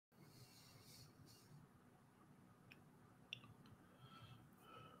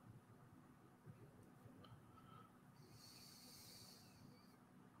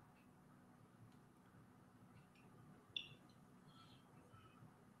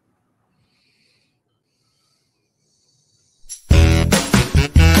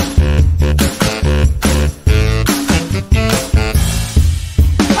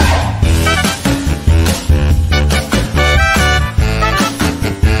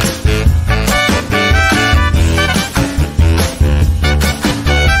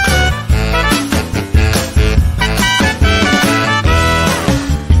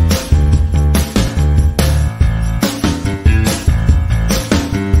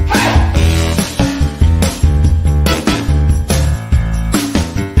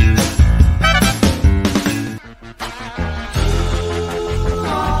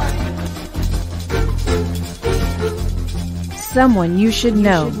Someone You Should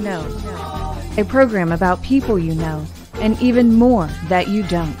Know. A program about people you know and even more that you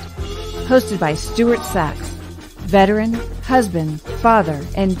don't. Hosted by Stuart Sachs, veteran, husband, father,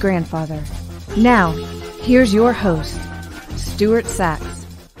 and grandfather. Now, here's your host, Stuart Sachs.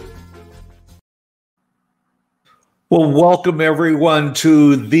 Well, welcome everyone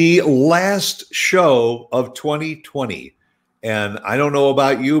to the last show of 2020. And I don't know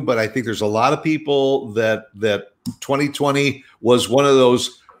about you, but I think there's a lot of people that 2020 was one of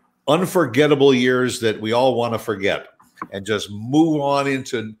those unforgettable years that we all want to forget and just move on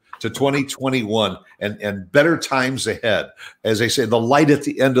into 2021 and better times ahead. As they say, the light at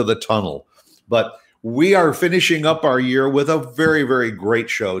the end of the tunnel. But we are finishing up our year with a very, very great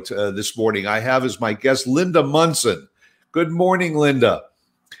show this morning. I have as my guest Linda Munson. Good morning, Linda.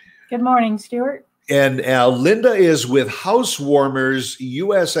 Good morning, Stuart. And Linda is with Housewarmers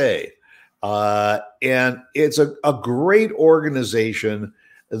USA. And it's a great organization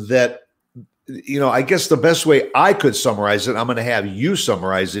that, I guess the best way I could summarize it, I'm going to have you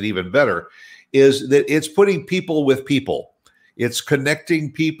summarize it even better, is that it's putting people with people. It's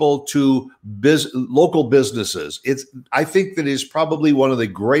connecting people to local businesses. I think that is probably one of the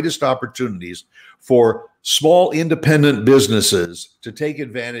greatest opportunities for small independent businesses to take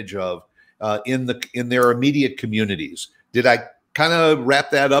advantage of in their immediate communities. Did I kind of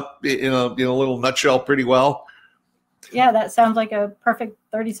wrap that up in a little nutshell pretty well? Yeah, that sounds like a perfect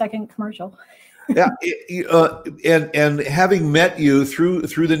 30-second commercial. Yeah, and having met you through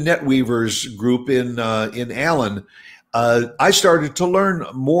the NetWeavers group in Allen, I started to learn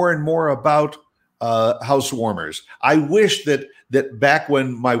more and more about Housewarmers. I wish that back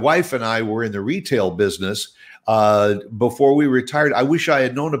when my wife and I were in the retail business, before we retired, I wish I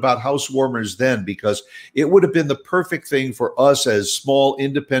had known about Housewarmers then, because it would have been the perfect thing for us as small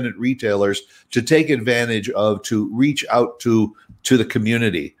independent retailers to take advantage of, to reach out to the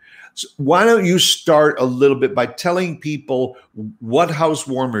community. So why don't you start a little bit by telling people what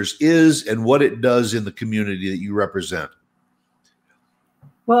Housewarmers is and what it does in the community that you represent?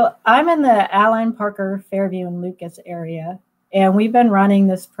 Well, I'm in the Allen, Parker, Fairview, and Lucas area, and we've been running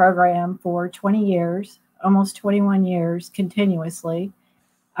this program for 20 years, almost 21 years continuously.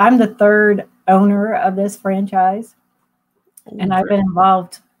 I'm the third owner of this franchise, and I've been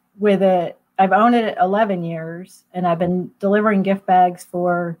involved with it. I've owned it 11 years, and I've been delivering gift bags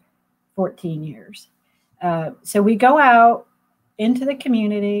for 14 years. So we go out into the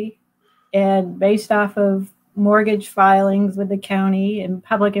community, and based off of mortgage filings with the county and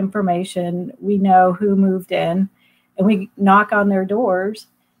public information, we know who moved in, and we knock on their doors,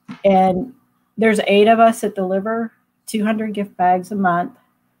 and there's 8 of us that deliver 200 gift bags a month.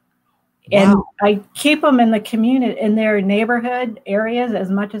 And wow. I keep them in the community, in their neighborhood areas as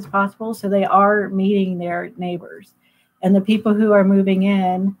much as possible, so they are meeting their neighbors. And the people who are moving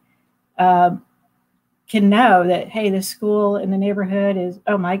in can know that, hey, the school in the neighborhood is,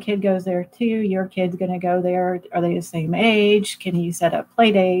 oh, my kid goes there too. Your kid's going to go there. Are they the same age? Can you set up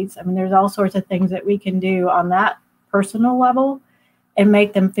play dates? I mean, there's all sorts of things that we can do on that personal level and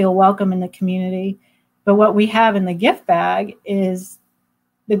make them feel welcome in the community. But what we have in the gift bag is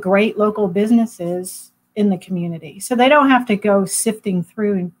the great local businesses in the community. So they don't have to go sifting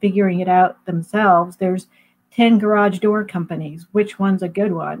through and figuring it out themselves. There's 10 garage door companies. Which one's a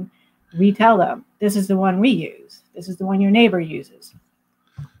good one? We tell them, this is the one we use. This is the one your neighbor uses.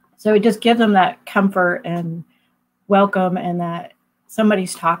 So it just gives them that comfort and welcome, and that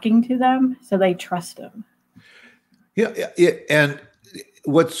somebody's talking to them, so they trust them. Yeah. And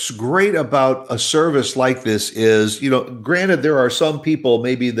what's great about a service like this is, granted, there are some people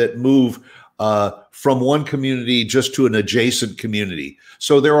maybe that move from one community just to an adjacent community.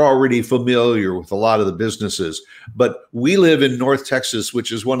 So they're already familiar with a lot of the businesses. But we live in North Texas,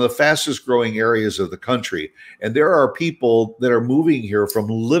 which is one of the fastest growing areas of the country. And there are people that are moving here from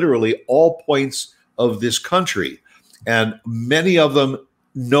literally all points of this country. And many of them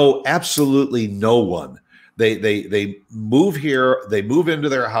know absolutely no one. They move here, they move into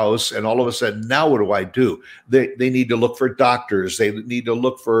their house, and all of a sudden, now what do I do? They need to look for doctors. They need to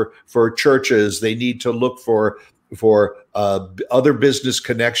look for churches. They need to look for other business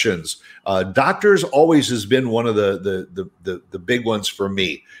connections. Doctors always has been one of the big ones for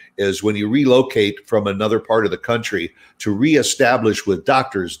me, is when you relocate from another part of the country to reestablish with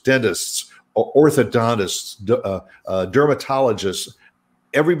doctors, dentists, orthodontists, dermatologists,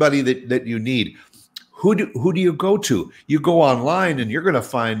 everybody that you need. Who do you go to? You go online and you're going to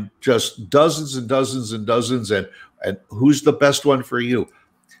find just dozens and dozens and dozens, and who's the best one for you?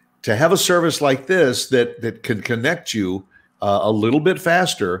 To have a service like this that can connect you a little bit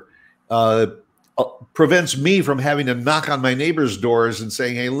faster prevents me from having to knock on my neighbor's doors and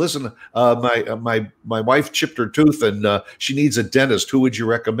saying, "Hey, listen, my wife chipped her tooth and she needs a dentist. Who would you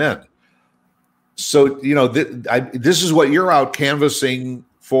recommend?" So this is what you're out canvassing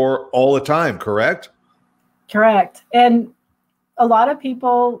for all the time, correct? Correct. And a lot of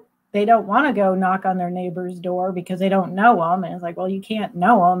people, they don't want to go knock on their neighbor's door because they don't know them. And it's like, well, you can't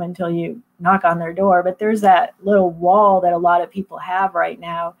know them until you knock on their door. But there's that little wall that a lot of people have right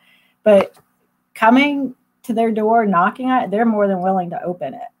now. But coming to their door, knocking on it, they're more than willing to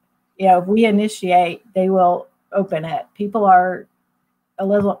open it. If we initiate, they will open it. People are a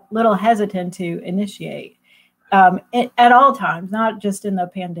little hesitant to initiate at all times, not just in the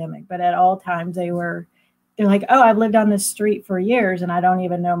pandemic, but at all times they're like, oh, I've lived on this street for years and I don't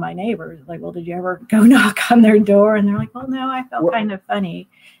even know my neighbors. Like, well, did you ever go knock on their door? And they're like, well, no, I felt kind of funny.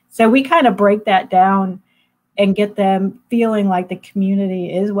 So we kind of break that down and get them feeling like the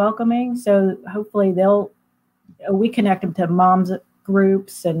community is welcoming. So hopefully we connect them to moms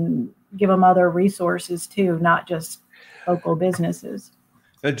groups and give them other resources too, not just local businesses.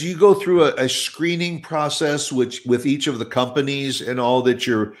 Now, do you go through a screening process with each of the companies and all that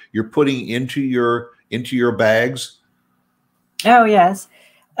you're putting into your bags? Oh, yes.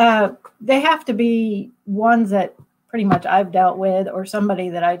 They have to be ones that pretty much I've dealt with or somebody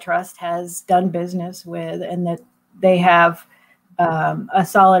that I trust has done business with and that they have a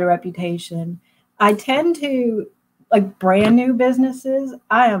solid reputation. I tend to, like brand new businesses,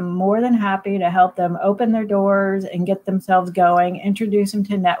 I am more than happy to help them open their doors and get themselves going, introduce them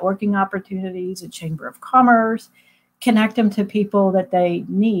to networking opportunities, a chamber of commerce, connect them to people that they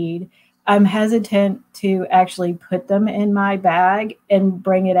need. I'm hesitant to actually put them in my bag and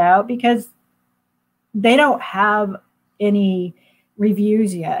bring it out because they don't have any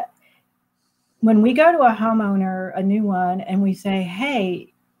reviews yet. When we go to a homeowner, a new one, and we say, hey,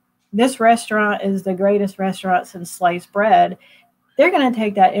 this restaurant is the greatest restaurant since sliced bread, they're going to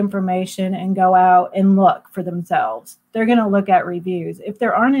take that information and go out and look for themselves. They're going to look at reviews. If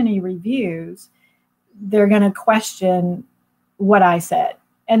there aren't any reviews, they're going to question what I said.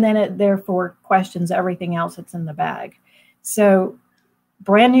 And then it therefore questions everything else that's in the bag. So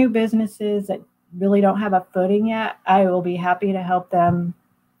brand new businesses that really don't have a footing yet, I will be happy to help them,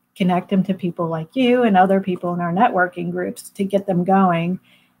 connect them to people like you and other people in our networking groups to get them going.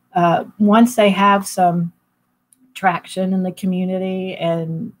 Once they have some traction in the community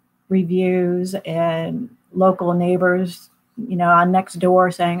and reviews and local neighbors, on next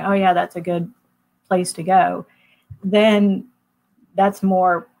door saying, oh yeah, that's a good place to go, then that's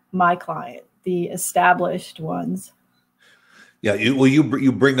more my client, the established ones. Yeah,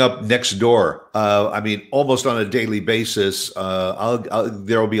 you bring up Nextdoor. I mean, almost on a daily basis,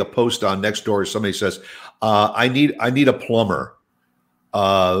 there will be a post on Nextdoor. Somebody says, "I need a plumber."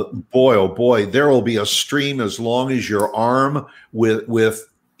 Boy, oh boy, there will be a stream as long as your arm with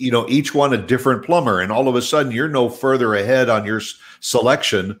each one a different plumber, and all of a sudden you're no further ahead on your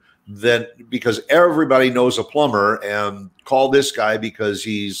selection than because everybody knows a plumber and call this guy because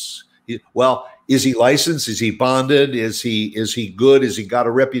is he licensed? Is he bonded? Is he good? Has he got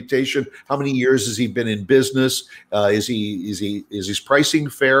a reputation? How many years has he been in business? Is his pricing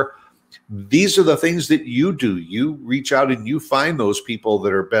fair? These are the things that you do. You reach out and you find those people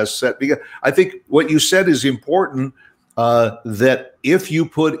that are best set. Because I think what you said is important, that if you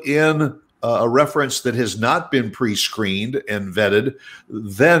put in a reference that has not been pre-screened and vetted,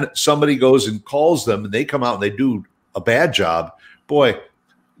 then somebody goes and calls them and they come out and they do a bad job. Boy,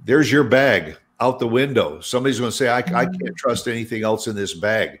 there's your bag out the window. Somebody's going to say, I can't trust anything else in this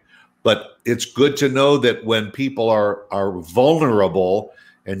bag. But it's good to know that when people are vulnerable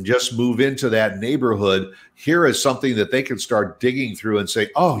and just move into that neighborhood, here is something that they can start digging through and say,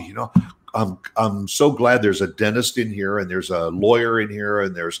 oh, I'm so glad there's a dentist in here and there's a lawyer in here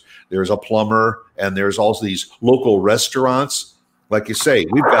and there's a plumber and there's also these local restaurants. Like you say,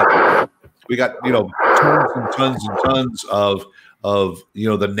 we got tons and tons and tons of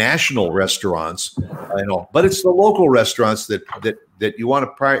the national restaurants, but it's the local restaurants that you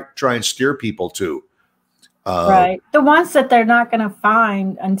want to try and steer people to. Right. The ones that they're not going to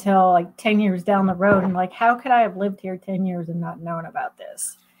find until like 10 years down the road. And like, how could I have lived here 10 years and not known about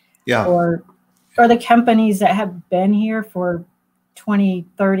this? Yeah. Or the companies that have been here for 20,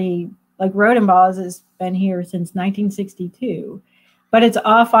 30, like Rodenbaugh's has been here since 1962, but it's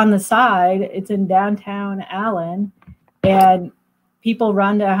off on the side. It's in downtown Allen and people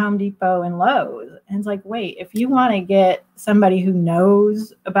run to Home Depot and Lowe's. And it's like, wait, if you want to get somebody who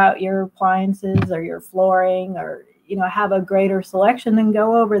knows about your appliances or your flooring or, have a greater selection, then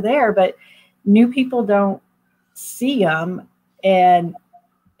go over there. But new people don't see them. And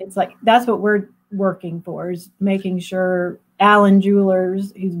it's like, that's what we're working for, is making sure Allen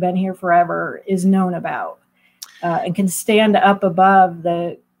Jewelers, who's been here forever, is known about and can stand up above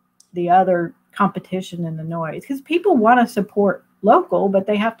the other competition and the noise. Because people want to support local, but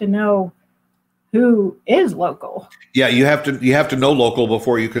they have to know who is local. Yeah, you have to know local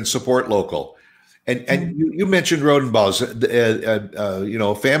before you can support local. And you mentioned Rodenbaugh's,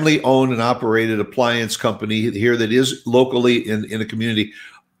 a family-owned and operated appliance company here that is locally in a community.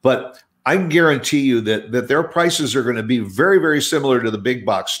 But I can guarantee you that their prices are going to be very, very similar to the big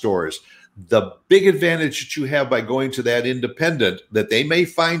box stores. The big advantage that you have by going to that independent that they may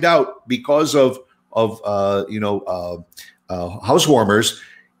find out because of housewarmers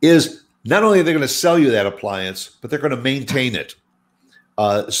is not only are they going to sell you that appliance, but they're going to maintain it.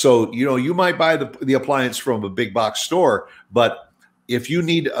 So you might buy the appliance from a big box store, but if you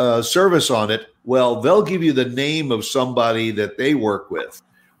need a service on it, well, they'll give you the name of somebody that they work with,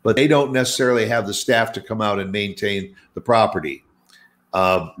 but they don't necessarily have the staff to come out and maintain the property.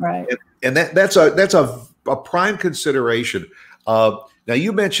 Right. And that's a prime consideration. Now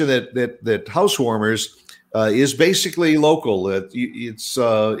you mentioned that Housewarmers is basically local. It's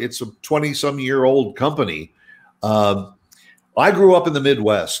a 20-some-year-old company. I grew up in the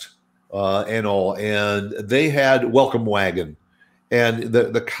Midwest and they had Welcome Wagon, and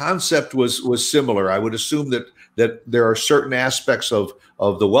the concept was similar. I would assume that there are certain aspects of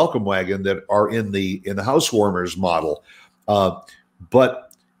the Welcome Wagon that are in the Housewarmers model, but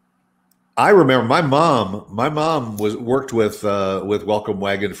I remember my mom worked with Welcome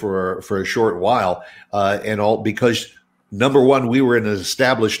Wagon for a short while, because number one, we were in an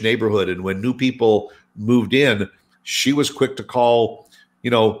established neighborhood, and when new people moved in, she was quick to call,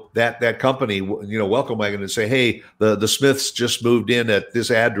 that company, Welcome Wagon, and say, hey, the Smiths just moved in at this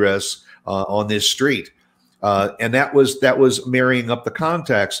address on this street, and that was marrying up the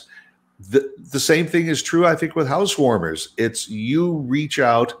contacts. The same thing is true, I think, with Housewarmers. It's you reach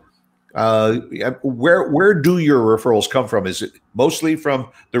out. Where do your referrals come from? Is it mostly from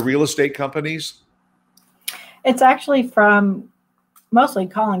the real estate companies? It's actually from mostly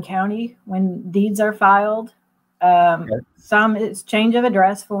Collin County when deeds are filed. Okay. Some it's change of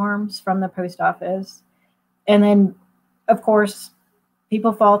address forms from the post office. And then, of course,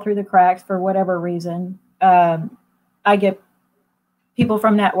 people fall through the cracks for whatever reason. I get people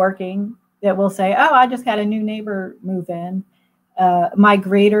from networking that will say, oh, I just had a new neighbor move in. My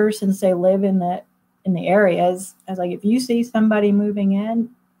graders, since they live in the areas, I was like, if you see somebody moving in,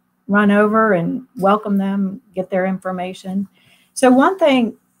 run over and welcome them, get their information. So one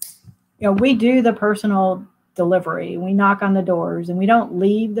thing, we do the personal delivery. We knock on the doors and we don't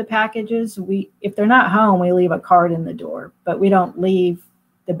leave the packages. If they're not home, we leave a card in the door, but we don't leave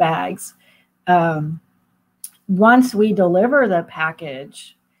the bags. Once we deliver the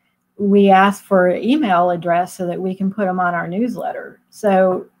package, we ask for an email address so that we can put them on our newsletter.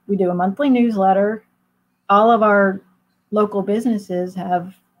 So we do a monthly newsletter. All of our local businesses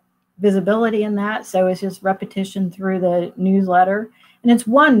have visibility in that. So it's just repetition through the newsletter. And it's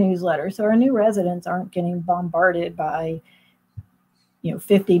one newsletter. So our new residents aren't getting bombarded by,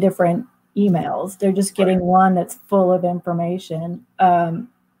 50 different emails. They're just getting one that's full of information. And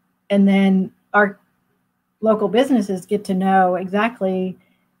then our local businesses get to know exactly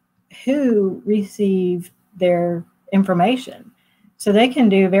who received their information, so they can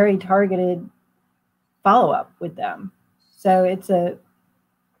do very targeted follow-up with them. So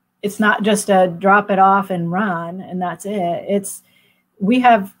it's not just a drop it off and run and that's it. We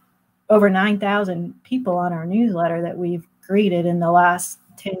have over 9,000 people on our newsletter that we've greeted in the last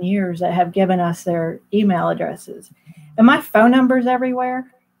 10 years that have given us their email addresses, and my phone number's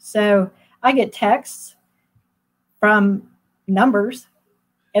everywhere. So I get texts from numbers,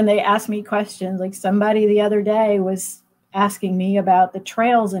 and they ask me questions. Like somebody the other day was asking me about the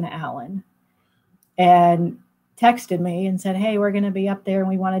trails in Allen and texted me and said, hey, we're going to be up there and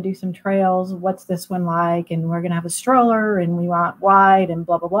we want to do some trails. What's this one like? And we're going to have a stroller and we want wide and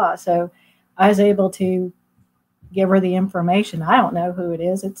blah, blah, blah. So I was able to give her the information. I don't know who it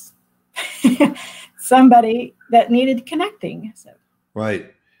is. It's somebody that needed connecting. So.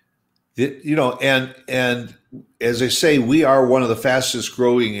 Right. And as I say, we are one of the fastest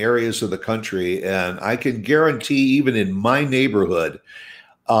growing areas of the country. And I can guarantee, even in my neighborhood,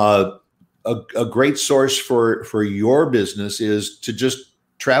 a great source for your business is to just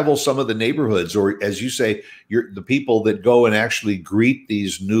travel some of the neighborhoods, or as you say, the people that go and actually greet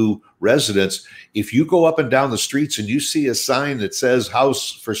these new residents. If you go up and down the streets and you see a sign that says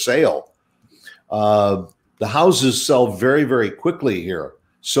house for sale, the houses sell very, very quickly here.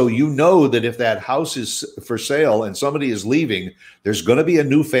 So you know that if that house is for sale and somebody is leaving, there's going to be a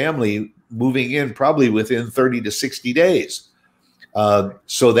new family moving in probably within 30 to 60 days.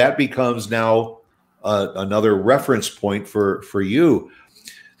 So that becomes now another reference point for you.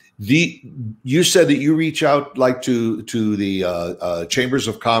 You said that you reach out like to the chambers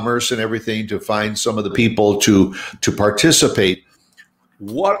of commerce and everything to find some of the people to participate.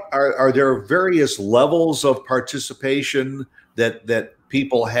 What are there various levels of participation that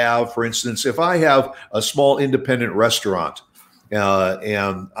people have? For instance, if I have a small independent restaurant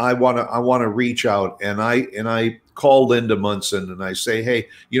and I want to reach out and I call Linda Munson and I say, hey,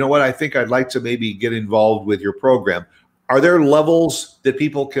 you know what? I think I'd like to maybe get involved with your program. Are there levels that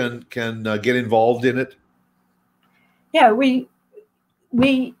people can get involved in it? Yeah, we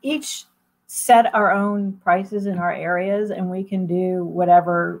each set our own prices in our areas, and we can do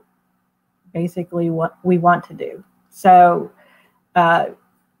whatever basically what we want to do. So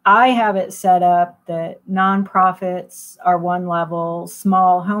I have it set up that nonprofits are one level,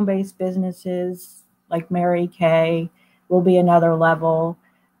 small home-based businesses like Mary Kay will be another level.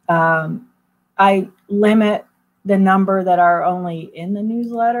 I limit the number that are only in the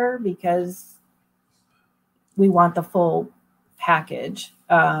newsletter because we want the full package.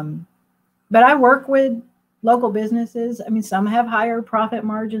 But I work with local businesses. I mean, some have higher profit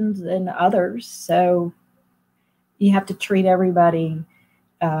margins than others. So you have to treat everybody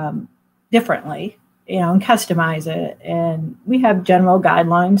differently, and customize it. And we have general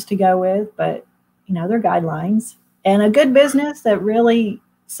guidelines to go with, but, they're guidelines. And a good business that really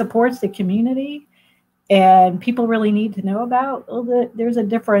supports the community and people really need to know about, there's a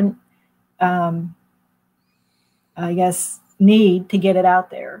different, need to get it out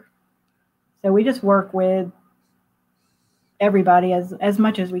there. So we just work with everybody as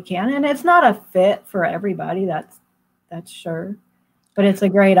much as we can. And it's not a fit for everybody, that's sure, but it's a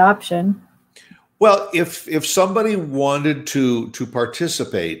great option. Well, if somebody wanted to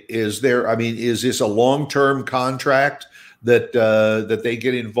participate, is this a long-term contract that they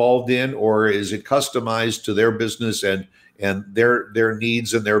get involved in, or is it customized to their business and their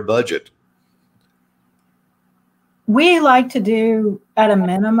needs and their budget? We like to do at a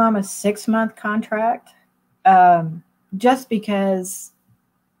minimum a 6-month contract, just because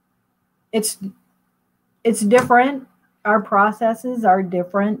it's different. Our processes are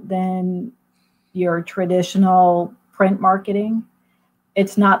different than your traditional print marketing.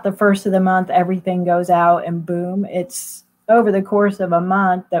 It's not the first of the month, everything goes out and boom. It's over the course of a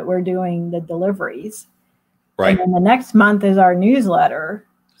month that we're doing the deliveries. Right. And then the next month is our newsletter.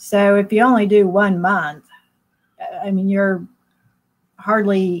 So if you only do 1 month, you're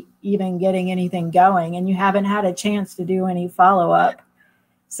hardly even getting anything going, and you haven't had a chance to do any follow-up.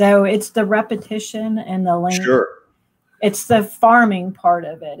 So it's the repetition and the link. Sure. It's the farming part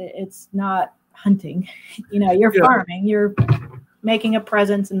of it. It's not hunting. You're farming. You're making a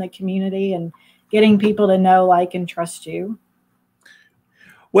presence in the community and getting people to know, like, and trust you.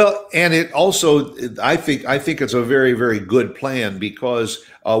 Well, and it also, I think it's a very, very good plan, because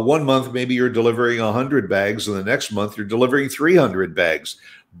 1 month maybe you're delivering 100 bags, and the next month you're delivering 300 bags.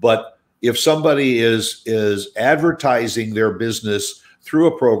 But if somebody is advertising their business through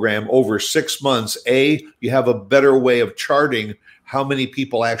a program over 6 months, you have a better way of charting how many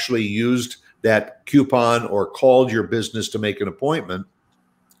people actually used that coupon or called your business to make an appointment.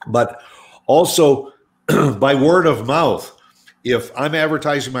 But also by word of mouth. If I'm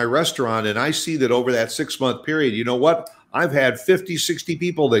advertising my restaurant and I see that over that 6-month period, you know what? I've had 50, 60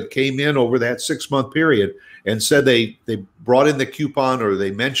 people that came in over that 6-month period and said they brought in the coupon or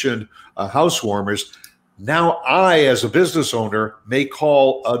they mentioned housewarmers. Now I, as a business owner, may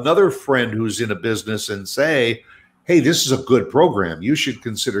call another friend who's in a business and say, hey, this is a good program. You should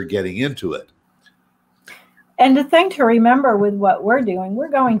consider getting into it. And the thing to remember with what we're doing,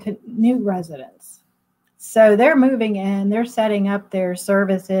 we're going to new residents. So they're moving in, they're setting up their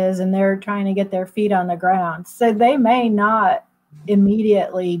services, and they're trying to get their feet on the ground. So they may not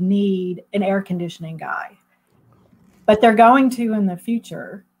immediately need an air conditioning guy, but they're going to in the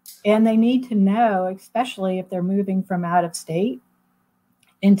future. And they need to know, especially if they're moving from out of state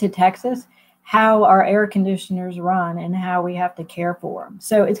into Texas, how our air conditioners run and how we have to care for them.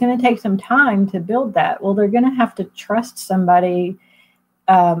 So it's going to take some time to build that. Well, they're going to have to trust somebody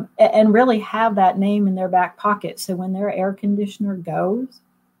and really have that name in their back pocket. So when their air conditioner goes,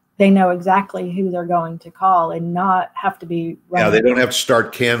 they know exactly who they're going to call and not have to be running. Yeah, they don't have to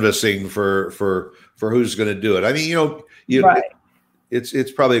start canvassing for who's going to do it. I mean, right.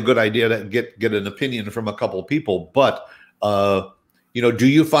 It's probably a good idea to get an opinion from a couple of people, but do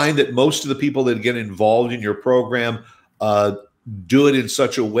you find that most of the people that get involved in your program do it in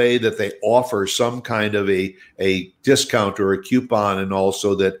such a way that they offer some kind of a discount or a coupon, and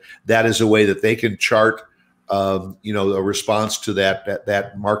also that is a way that they can chart, a response to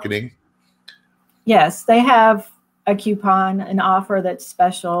that marketing? Yes, they have a coupon, an offer that's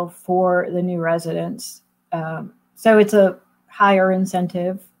special for the new residents. So it's a higher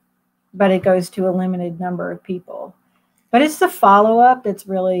incentive, but it goes to a limited number of people. But it's the follow-up that's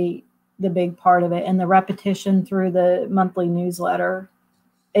really the big part of it, and the repetition through the monthly newsletter.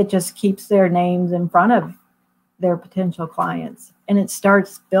 It just keeps their names in front of their potential clients, and it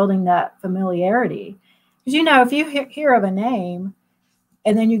starts building that familiarity. Because, if you hear of a name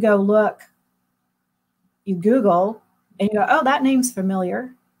and then you go look, you Google, and you go, oh, that name's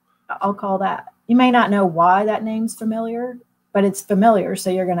familiar, I'll call that. You may not know why that name's familiar, but it's familiar, so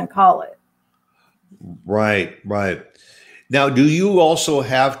you're going to call it. Right. Now, do you also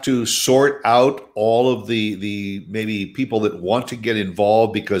have to sort out all of the maybe people that want to get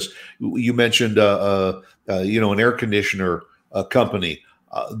involved? Because you mentioned an air conditioner company.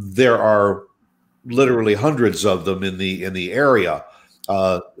 There are literally hundreds of them in the area.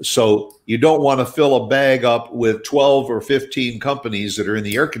 So you don't want to fill a bag up with 12 or 15 companies that are in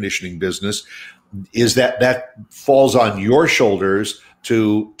the air conditioning business. Is that falls on your shoulders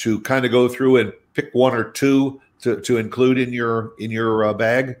to kind of go through and pick one or two to include in your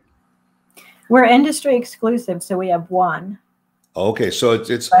bag? We're industry exclusive, so we have one. Okay, so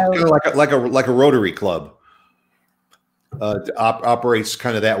it's kind of like a Rotary Club. Operates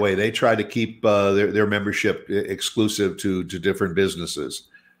kind of that way. They try to keep their membership exclusive to different businesses,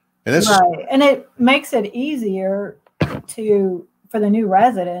 and that's right. And it makes it easier for the new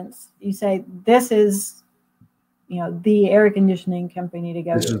residents. You say, this is, the air conditioning company to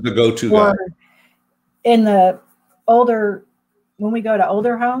go to. This is the go-to guy. In when we go to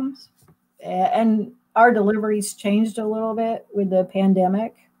older homes, and our deliveries changed a little bit with the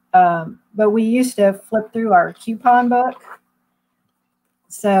pandemic, but we used to flip through our coupon book.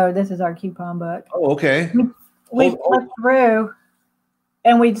 So this is our coupon book. Oh, okay. We'd flip through,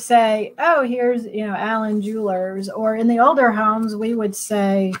 and we'd say, oh, here's, Allen Jewelers. Or in the older homes, we would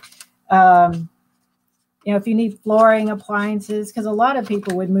say, if you need flooring appliances, because a lot of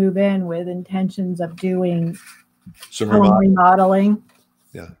people would move in with intentions of doing some remodeling.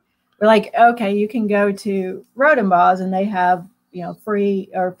 Yeah. We're like, okay, you can go to Rodenbaugh's and they have, free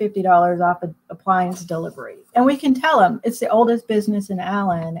or $50 off of appliance delivery. And we can tell them it's the oldest business in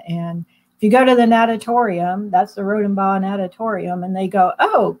Allen. And if you go to the natatorium, that's the Rodenbaugh natatorium, and they go,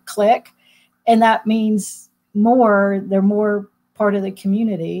 oh, click. And that means they're more part of the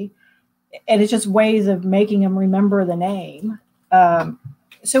community. And it's just ways of making them remember the name.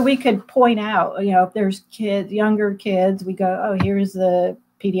 So we could point out, if there's younger kids, we go, oh, here's the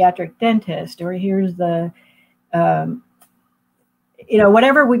pediatric dentist, or here's the,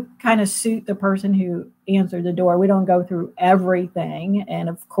 whatever we kind of suit the person who answered the door. We don't go through everything. And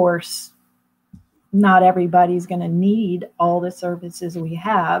of course, not everybody's going to need all the services we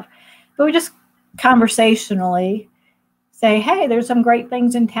have, but we just conversationally say, hey, there's some great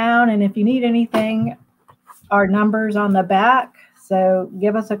things in town, and if you need anything, our number's on the back. So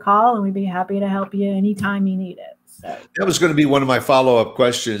give us a call, and we'd be happy to help you anytime you need it. So that was going to be one of my follow-up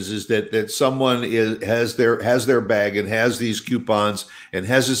questions: is that someone has their bag and has these coupons and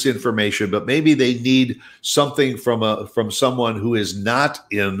has this information, but maybe they need something from someone who is not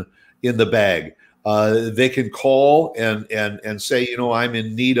in the bag. They can call and say, I'm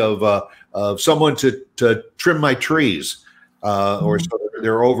in need of someone to trim my trees. Or so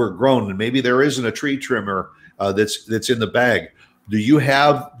they're overgrown, and maybe there isn't a tree trimmer that's in the bag. Do you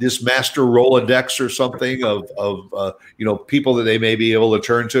have this master Rolodex or something of people that they may be able to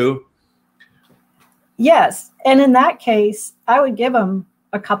turn to? Yes, and in that case, I would give them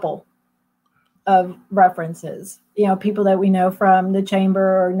a couple of references. People that we know from the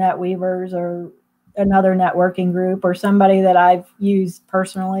chamber or NetWeavers or another networking group, or somebody that I've used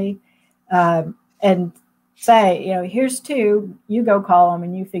personally, and say, here's two, you go call them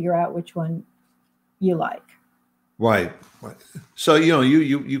and you figure out which one you like. Right. So,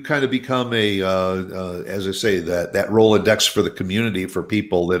 you kind of become as I say, that Rolodex for the community, for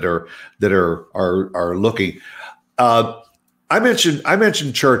people that are looking. I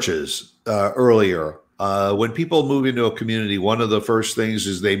mentioned churches earlier. When people move into a community, one of the first things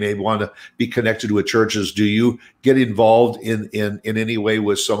is they may want to be connected with churches. Do you get involved in any way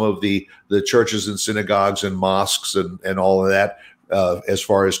with some of the churches and synagogues and mosques and all of that, as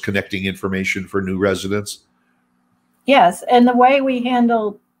far as connecting information for new residents? Yes. And the way we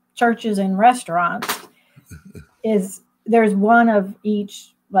handle churches and restaurants is there's one of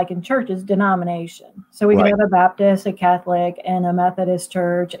each like in churches, denomination. So we could have a Baptist, a Catholic, and a Methodist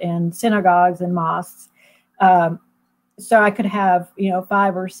church, and synagogues and mosques. So I could have,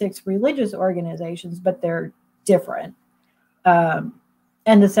 5 or 6 religious organizations, but they're different. And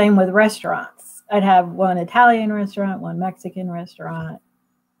the same with restaurants. I'd have one Italian restaurant, one Mexican restaurant,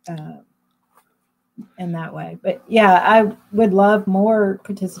 in that way. But yeah, I would love more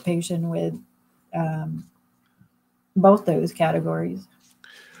participation with both those categories.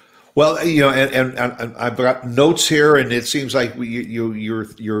 Well, and I've got notes here, and it seems like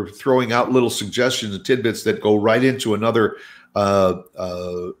you're throwing out little suggestions and tidbits that go right into another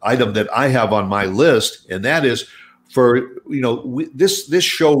item that I have on my list, and that is this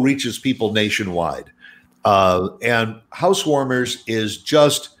show reaches people nationwide, and Housewarmers is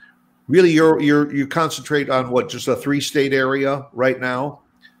just really you concentrate on just a 3-state area right now.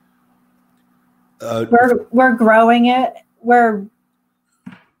 We're growing it.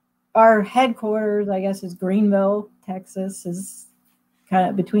 Our headquarters, I guess, is Greenville, Texas, is kind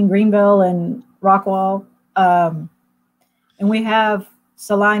of between Greenville and Rockwall. And we have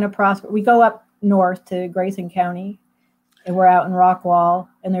Salina, Prosper. We go up north to Grayson County, and we're out in Rockwall,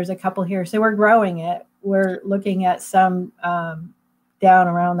 and there's a couple here. So we're growing it. We're looking at some down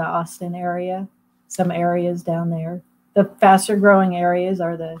around the Austin area, some areas down there. The faster growing areas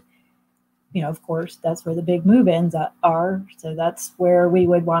are of course, that's where the big move-ins are. So that's where we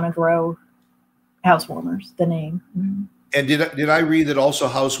would want to grow Housewarmers, the name. Mm-hmm. And did I read that also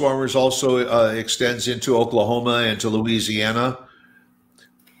Housewarmers also extends into Oklahoma and to Louisiana?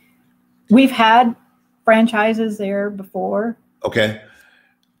 We've had franchises there before. Okay.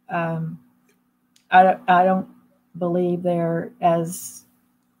 I don't believe they're as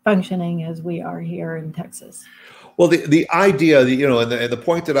functioning as we are here in Texas. Well, the idea, and the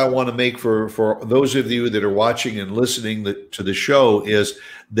point that I want to make for those of you that are watching and listening to the show is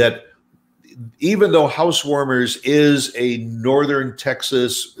that even though Housewarmers is a northern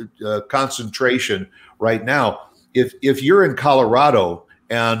Texas concentration right now, if you're in Colorado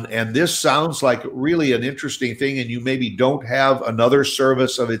and this sounds like really an interesting thing, and you maybe don't have another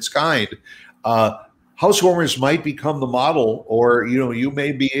service of its kind, Housewarmers might become the model, or you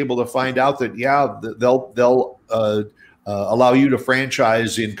may be able to find out that they'll allow you to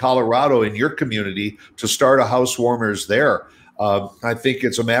franchise in Colorado in your community to start a Housewarmers there. I think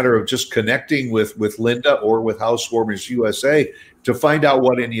it's a matter of just connecting with Linda or with Housewarmers USA to find out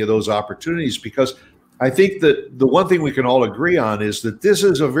what any of those opportunities, because I think that the one thing we can all agree on is that this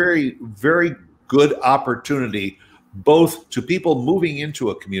is a very, very good opportunity, both to people moving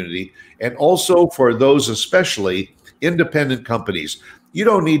into a community and also for those, especially independent companies. You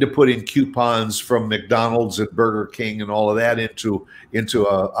don't need to put in coupons from McDonald's and Burger King and all of that into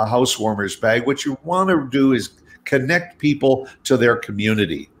a Housewarmers bag. What you want to do is connect people to their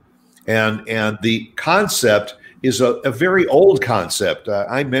community. And the concept is a very old concept.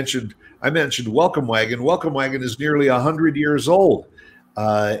 I mentioned Welcome Wagon. Welcome Wagon is nearly 100 years old.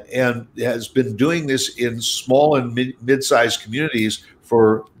 And has been doing this in small and mid-sized communities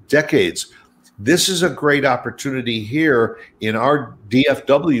for decades. This is a great opportunity here in our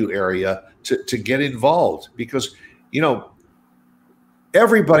DFW area to get involved, because,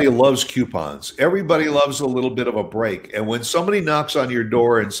 everybody loves coupons. Everybody loves a little bit of a break. And when somebody knocks on your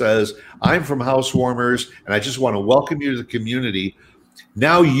door and says, I'm from Housewarmers and I just want to welcome you to the community,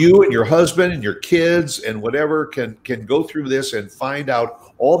 now you and your husband and your kids and whatever can go through this and find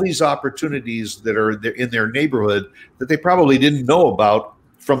out all these opportunities that are in their neighborhood that they probably didn't know about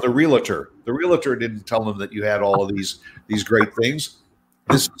from the realtor. The realtor didn't tell them that you had all of these great things.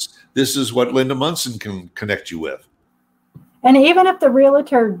 This is what Linda Munson can connect you with. And even if the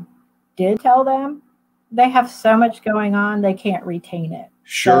realtor did tell them, they have so much going on, they can't retain it.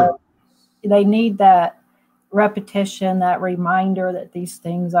 Sure. So they need that repetition, that reminder that these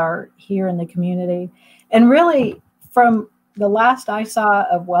things are here in the community. And really, from the last I saw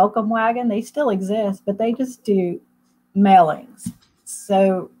of Welcome Wagon, they still exist, but they just do mailings.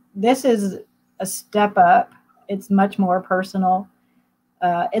 So this is a step up. It's much more personal.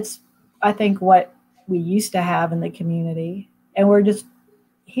 It's, I think, what we used to have in the community. And we're just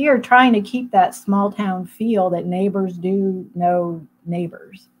here trying to keep that small town feel that neighbors do know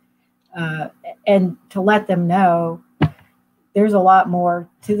neighbors. And to let them know there's a lot more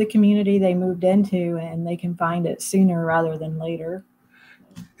to the community they moved into, and they can find it sooner rather than later.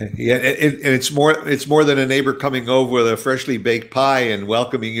 Yeah, and it's more than a neighbor coming over with a freshly baked pie and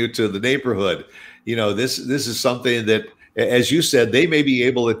welcoming you to the neighborhood. This is something that, as you said, they may be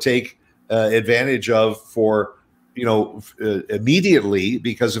able to take advantage of for immediately,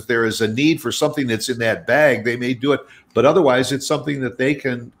 because if there is a need for something that's in that bag, they may do it. But otherwise, it's something that they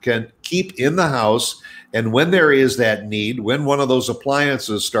can keep in the house. And when there is that need, when one of those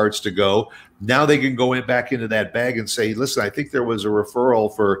appliances starts to go, now they can go back into that bag and say, "Listen, I think there was a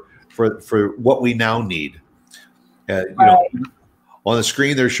referral for what we now need." On the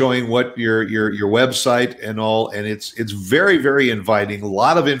screen, they're showing what your website and all, and it's very, very inviting. A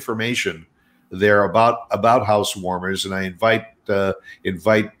lot of information there about house warmers, and I invite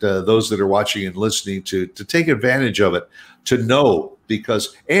those that are watching and listening to take advantage of it, to know,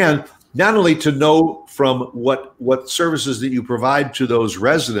 and not only to know from what services that you provide to those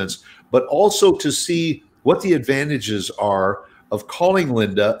residents, but also to see what the advantages are of calling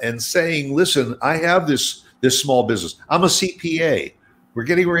Linda and saying, "Listen, I have this small business. I'm a CPA. We're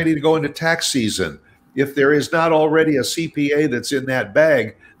getting ready to go into tax season. If there is not already a CPA that's in that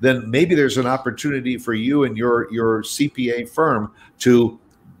bag, then maybe there's an opportunity for you and your CPA firm to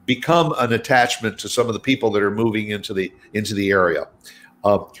become an attachment to some of the people that are moving into the area."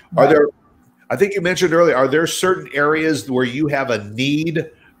 Are there? I think you mentioned earlier. Are there certain areas where you have a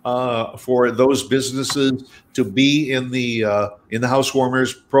need for those businesses to be in the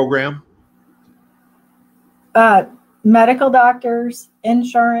housewarmers program? Medical doctors,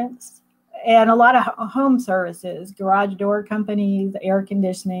 insurance, and a lot of home services, garage door companies, air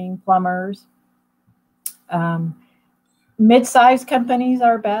conditioning, plumbers. Mid-sized companies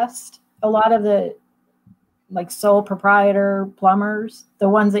are best. A lot of the sole proprietor plumbers, the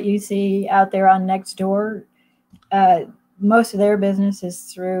ones that you see out there on Nextdoor, most of their business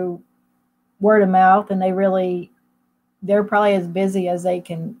is through word of mouth, and they're probably as busy as they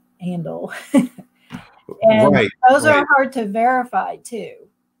can handle. And those are hard to verify too,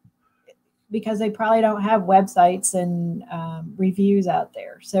 because they probably don't have websites and reviews out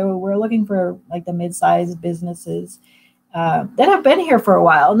there. So we're looking for the mid-sized businesses that have been here for a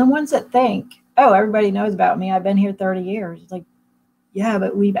while, and the ones that think, "Oh, everybody knows about me. I've been here 30 years." It's yeah,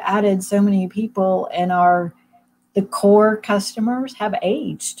 but we've added so many people, and the core customers have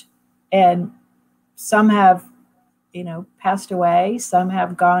aged, and some have, passed away. Some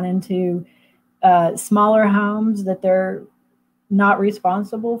have gone into smaller homes that they're not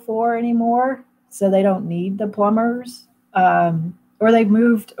responsible for anymore, so they don't need the plumbers, or they've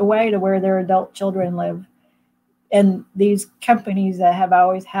moved away to where their adult children live. And these companies that have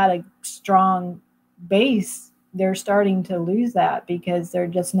always had a strong base, they're starting to lose that, because they're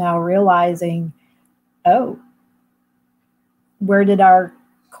just now realizing, "Oh, where did the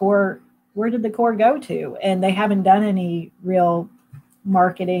core go to?" And they haven't done any real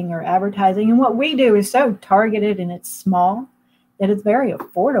marketing or advertising. And what we do is so targeted, and it's small, that it's very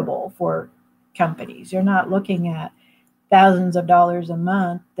affordable for companies. You're not looking at thousands of dollars a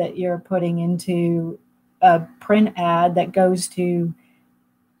month that you're putting into a print ad that goes to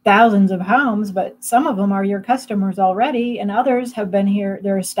thousands of homes, but some of them are your customers already, and others have been here,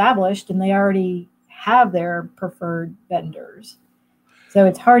 they're established, and they already have their preferred vendors. So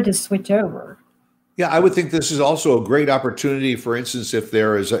it's hard to switch over. Yeah, I would think this is also a great opportunity. For instance, if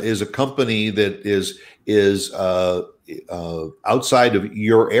there is a company that is outside of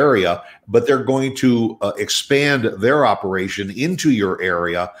your area, but they're going to expand their operation into your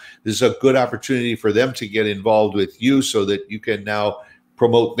area, this is a good opportunity for them to get involved with you, so that you can now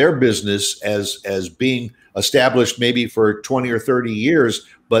promote their business as being established maybe for 20 or 30 years,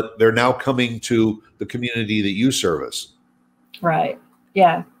 but they're now coming to the community that you service. Right.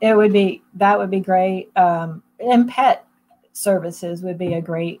 Yeah, that would be great. And pet services would be a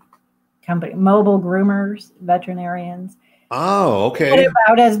great company. Mobile groomers, veterinarians. Oh, okay. What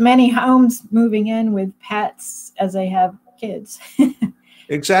about as many homes moving in with pets as they have kids?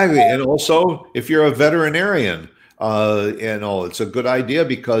 Exactly. And also, if you're a veterinarian, it's a good idea,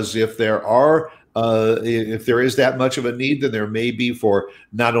 because if there is that much of a need, then there may be for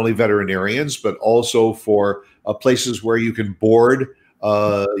not only veterinarians, but also for places where you can board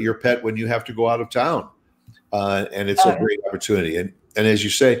your pet when you have to go out of town, and it's a great opportunity. And as you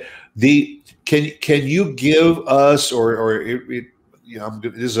say, can you give us, this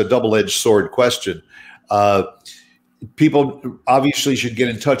is a double-edged sword question. People obviously should get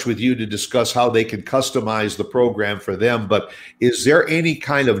in touch with you to discuss how they can customize the program for them. But is there any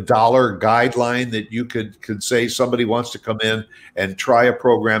kind of dollar guideline that you could say somebody wants to come in and try a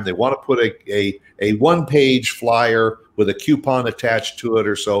program? They want to put a one-page flyer with a coupon attached to it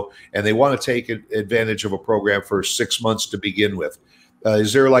or so, and they want to take advantage of a program for 6 months to begin with.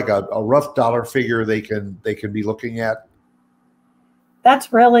 Is there a rough dollar figure they can be looking at?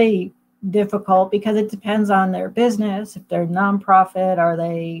 That's really difficult, because it depends on their business. If they're nonprofit, are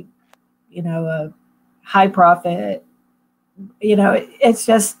they, a high profit. It's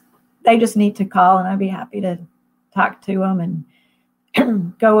just, they just need to call, and I'd be happy to talk to them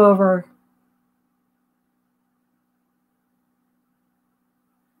and go over.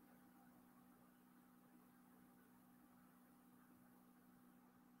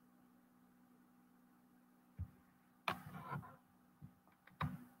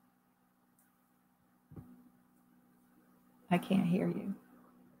 I can't hear you.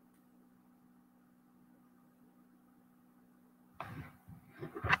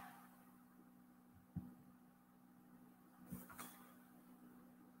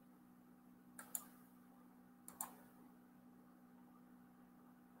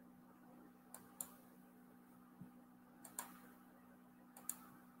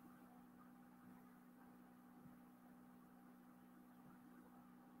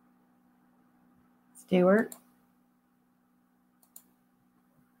 Stuart?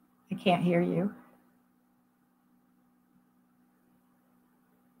 I can't hear you.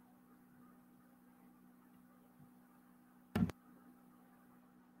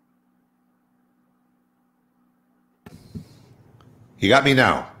 You got me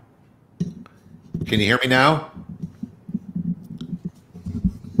now. Can you hear me now?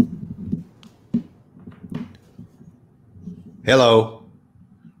 Hello.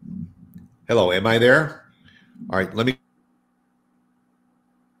 Hello, am I there? All right, let me.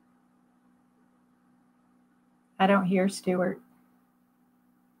 I don't hear Stuart.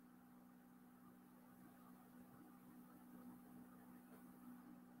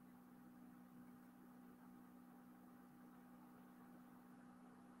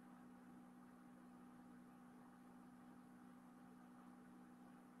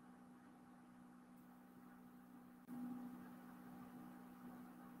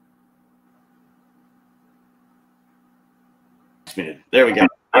 There we go.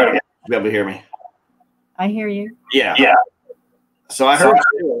 All right, you'll be able to hear me. I hear you. Yeah. So I heard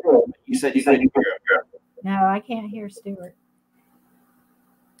you said you couldn't hear it. No, I can't hear Stuart.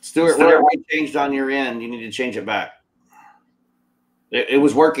 Stuart, whatever you changed on your end, you need to change it back. It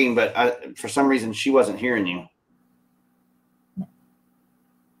was working, but for some reason she wasn't hearing you.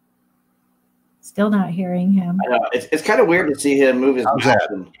 Still not hearing him. I know. It's kind of weird to see him move his mouth.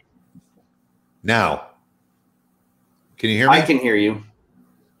 Now, can you hear me? I can hear you.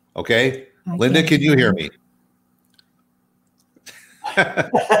 Okay. Linda, can you hear me?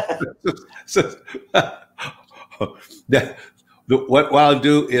 What I'll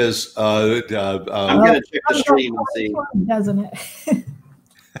do is I'm going to check the stream and see. Doesn't it?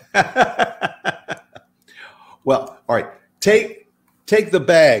 Well, all right. Take the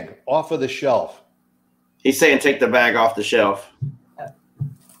bag off of the shelf. He's saying take the bag off the shelf.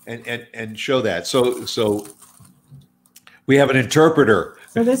 And show that. So we have an interpreter.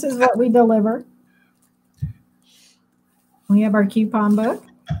 So this is what we deliver. We have our coupon book.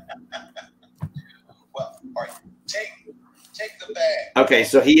 Well, all right. Take the bag. Okay,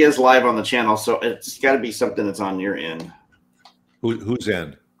 so he is live on the channel, so it's got to be something that's on your end. Whose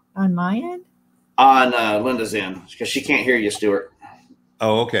end? On my end? On Linda's end, because she can't hear you, Stuart.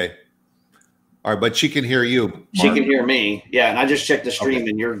 Oh, okay. All right, but she can hear you, Mark. She can hear me. Yeah, and I just checked the stream,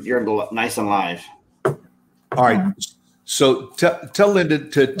 and you're nice and live. All right. So tell Linda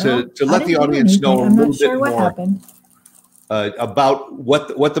to let the audience know a I'm little not sure bit what more happened. About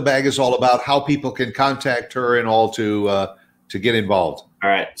what the bag is all about, how people can contact her, and all to get involved. All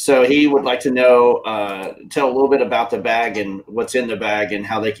right. So he would like to know, tell a little bit about the bag and what's in the bag and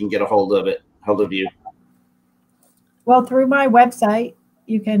how they can get a hold of you. Well, through my website,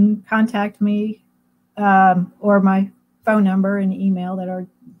 you can contact me, or my phone number and email that are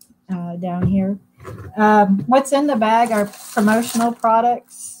down here. What's in the bag are promotional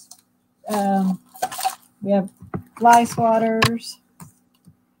products. We have fly swatters,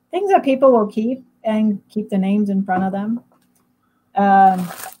 things that people will keep and keep the names in front of them.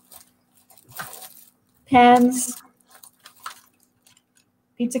 Pens,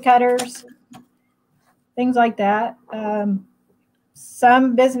 pizza cutters, things like that.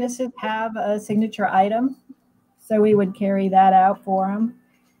 Some businesses have a signature item, so we would carry that out for them.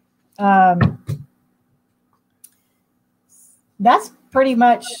 That's pretty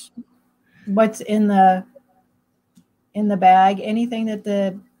much what's in the bag. Anything that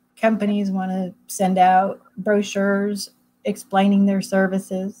the companies want to send out, brochures explaining their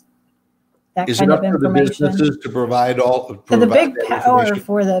services, that Is kind it of up to the information. businesses to provide all? So the big that power information?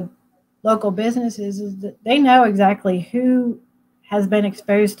 for the local businesses is that they know exactly who has been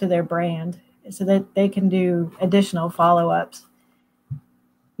exposed to their brand, so that they can do additional follow-ups.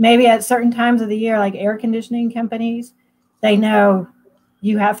 Maybe at certain times of the year, like air conditioning companies, they know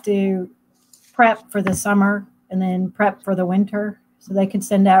you have to prep for the summer and then prep for the winter. So they could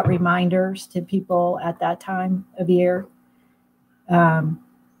send out reminders to people at that time of year. And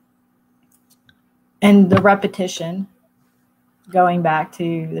the repetition, going back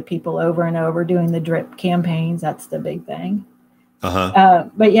to the people over and over doing the drip campaigns, that's the big thing.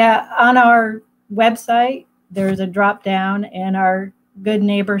 But yeah, on our website, there's a drop down and our Good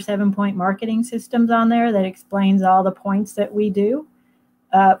Neighbor 7-point marketing systems on there that explains all the points that we do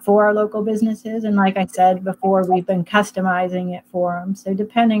for our local businesses. And like I said before, we've been customizing it for them. So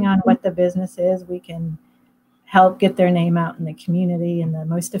depending on what the business is, we can help get their name out in the community in the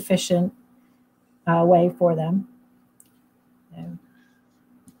most efficient way for them.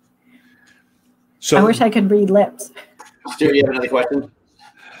 So I wish I could read lips. Stuart, you have another question?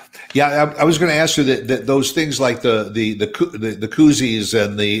 Yeah, I was going to ask you that those things like the koozies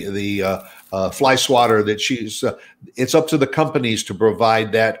and the fly swatter that she's, it's up to the companies to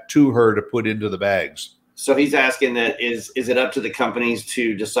provide that to her to put into the bags. So he's asking that is it up to the companies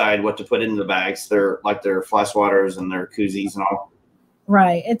to decide what to put into the bags? Their fly swatters and their koozies and all.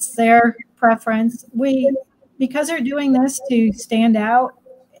 Right, it's their preference. Because they're doing this to stand out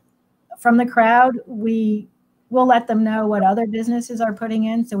from the crowd, we'll let them know what other businesses are putting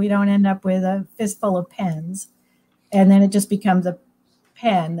in, so we don't end up with a fistful of pens, and then it just becomes a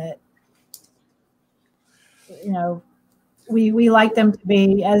pen that, we like them to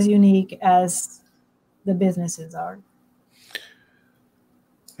be as unique as the businesses are.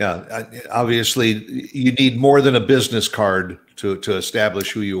 Yeah, obviously you need more than a business card to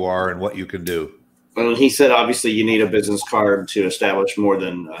establish who you are and what you can do. Well, he said obviously you need a business card to establish more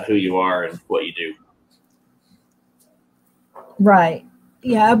than who you are and what you do. Right.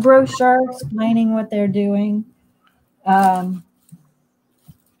 Yeah, a brochure explaining what they're doing.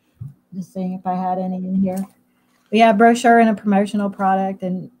 Just seeing if I had any in here. But yeah, a brochure and a promotional product.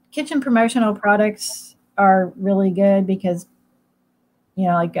 And kitchen promotional products are really good because,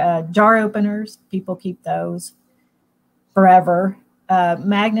 like jar openers, people keep those forever.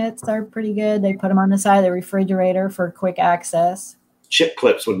 Magnets are pretty good. They put them on the side of the refrigerator for quick access. Chip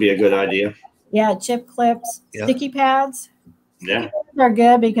clips would be a good idea. Yeah, chip clips, sticky pads. Yeah, they're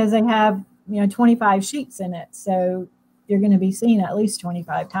good because they have 25 sheets in it, so you're going to be seen at least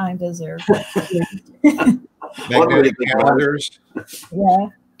 25 times as they're magnetic calendars. Yeah,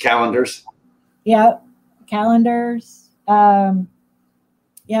 calendars. Yeah, calendars.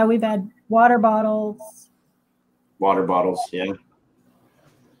 Yeah, we've had water bottles. Water bottles, yeah.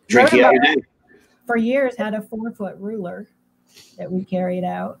 Drink the other day. For years, had a 4-foot ruler that we carried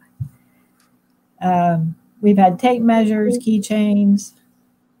out. We've had tape measures, keychains.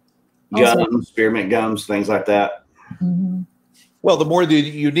 Gums, spearmint gums, things like that. Mm-hmm. Well, the more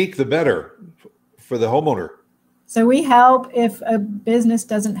unique, the better for the homeowner. So we help if a business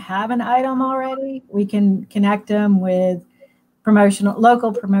doesn't have an item already, we can connect them with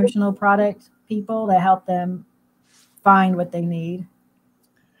local promotional product people to help them find what they need.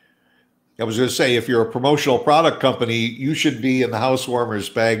 I was going to say, if you're a promotional product company, you should be in the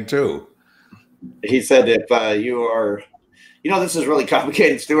housewarmers bag too. He said if you are, this is really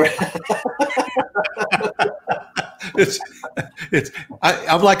complicated, Stuart.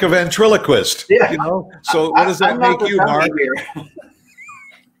 I'm like a ventriloquist, So what does that make you, Mark?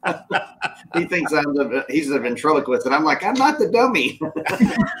 He thinks he's a ventriloquist, and I'm like, I'm not the dummy.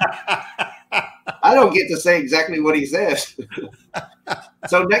 I don't get to say exactly what he says.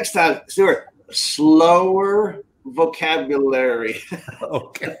 So next time, Stuart, slower vocabulary.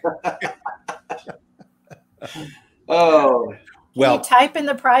 Okay. Oh. Well, can you type in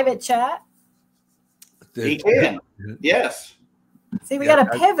the private chat? He can. Yes. See, we got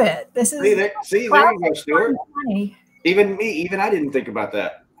to pivot. This is there you go, Stuart. Even I didn't think about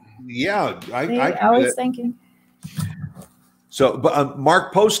that. Yeah, I was thinking. So, but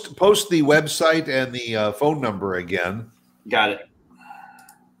Mark, post the website and the phone number again. Got it.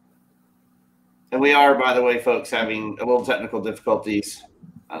 And we are, by the way, folks, having a little technical difficulties.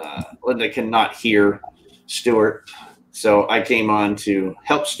 Linda cannot hear Stuart, so I came on to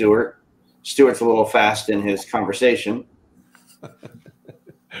help Stuart. Stuart's a little fast in his conversation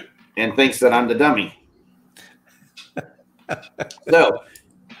and thinks that I'm the dummy. So,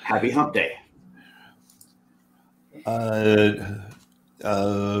 happy hump day.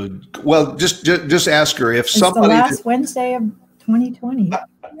 Well, just ask her if somebody. It's the last Wednesday of 2020.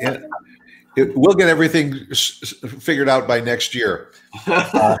 We'll get everything figured out by next year.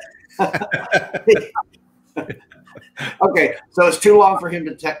 Okay, so it's too long for him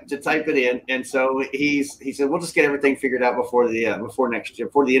to type it in, and so he said we'll just get everything figured out before the end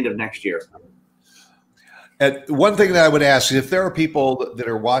of next year. And one thing that I would ask is if there are people that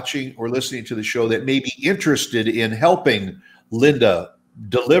are watching or listening to the show that may be interested in helping Linda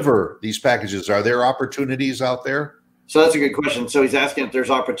deliver these packages, are there opportunities out there? So that's a good question. So he's asking if there's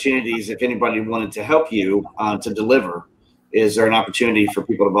opportunities, if anybody wanted to help you to deliver. Is there an opportunity for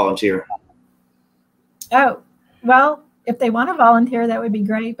people to volunteer? Oh, well, if they want to volunteer, that would be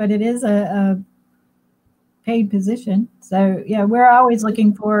great, but it is a paid position. So yeah, we're always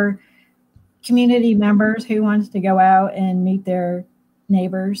looking for community members who wants to go out and meet their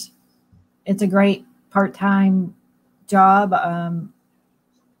neighbors. It's a great part-time job.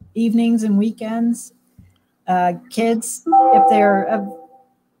 Evenings and weekends, kids, if they're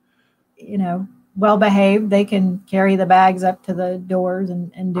well behaved, they can carry the bags up to the doors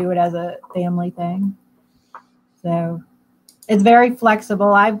and do it as a family thing. So it's very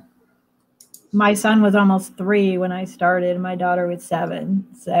flexible. My son was almost 3 when I started, and my daughter was 7.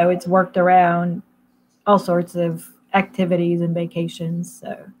 So it's worked around all sorts of activities and vacations.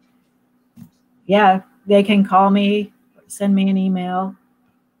 So yeah, they can call me, send me an email.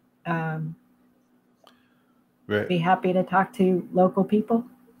 Right. Be happy to talk to local people.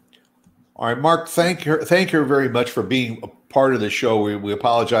 All right, Mark, thank you very much for being a part of the show. We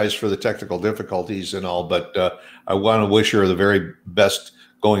apologize for the technical difficulties and all, but I want to wish her the very best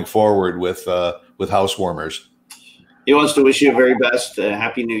going forward with Housewarmers. He wants to wish you the very best.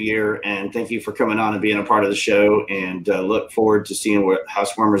 Happy New Year, and thank you for coming on and being a part of the show. And look forward to seeing what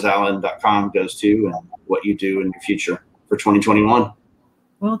housewarmersallen.com goes to and what you do in the future for 2021.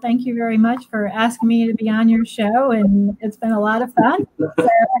 Well, thank you very much for asking me to be on your show, and it's been a lot of fun. So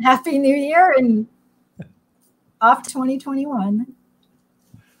Happy New Year and off 2021.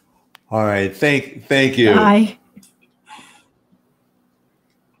 All right, thank you. Bye.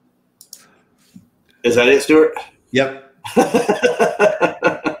 Is that it, Stuart? Yep.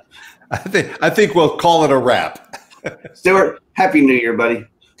 I think we'll call it a wrap. Stuart, Happy New Year, buddy.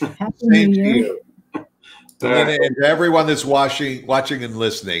 Happy New Year. And to everyone that's watching and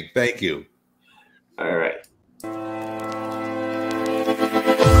listening, thank you. All right.